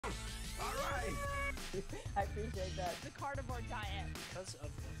All right. I appreciate that. The carnivore diet. Because of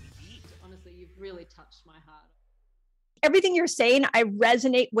what we eat. Honestly, you've really touched my heart. Everything you're saying, I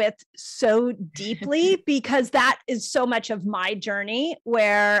resonate with so deeply because that is so much of my journey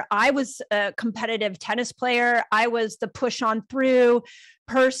where I was a competitive tennis player. I was the push on through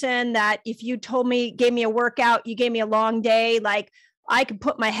person that if you told me, gave me a workout, you gave me a long day, like I could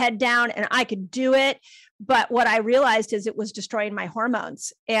put my head down and I could do it. But what I realized is it was destroying my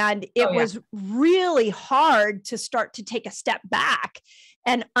hormones. And it was really hard to start to take a step back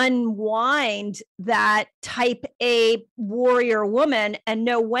and unwind that type A warrior woman and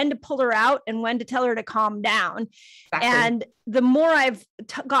know when to pull her out and when to tell her to calm down. Exactly. And the more I've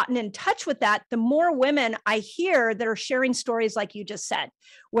gotten in touch with that, the more women I hear that are sharing stories like you just said,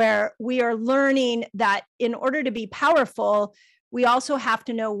 where we are learning that in order to be powerful, we also have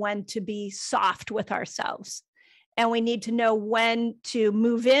to know when to be soft with ourselves. And we need to know when to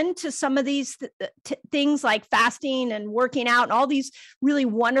move into some of these things like fasting and working out and all these really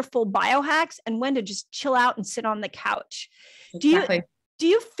wonderful biohacks, and when to just chill out and sit on the couch. Exactly. Do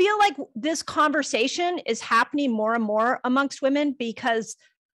you feel like this conversation is happening more and more amongst women? Because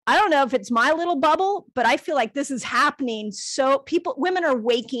I don't know if it's my little bubble, but I feel like this is happening. So women are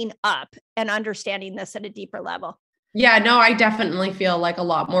waking up and understanding this at a deeper level. Yeah, no, I definitely feel like a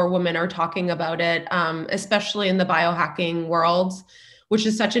lot more women are talking about it, especially in the biohacking world, which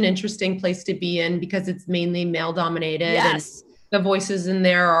is such an interesting place to be in because it's mainly male dominated. Yes. And the voices in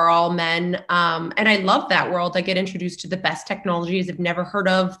there are all men. And I love that world. I get introduced to the best technologies I've never heard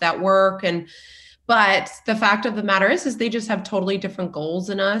of that work. But the fact of the matter is they just have totally different goals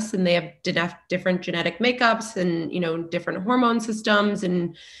than us, and they have different genetic makeups and, different hormone systems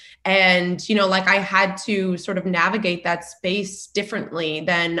and, like I had to sort of navigate that space differently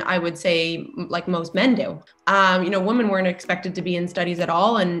than I would say like most men do. Women weren't expected to be in studies at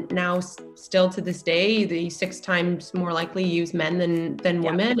all. And now still to this day, the 6 times more likely use men than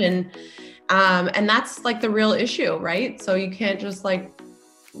women. And that's like the real issue, right? So you can't just like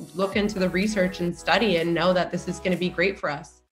look into the research and study and know that this is going to be great for us.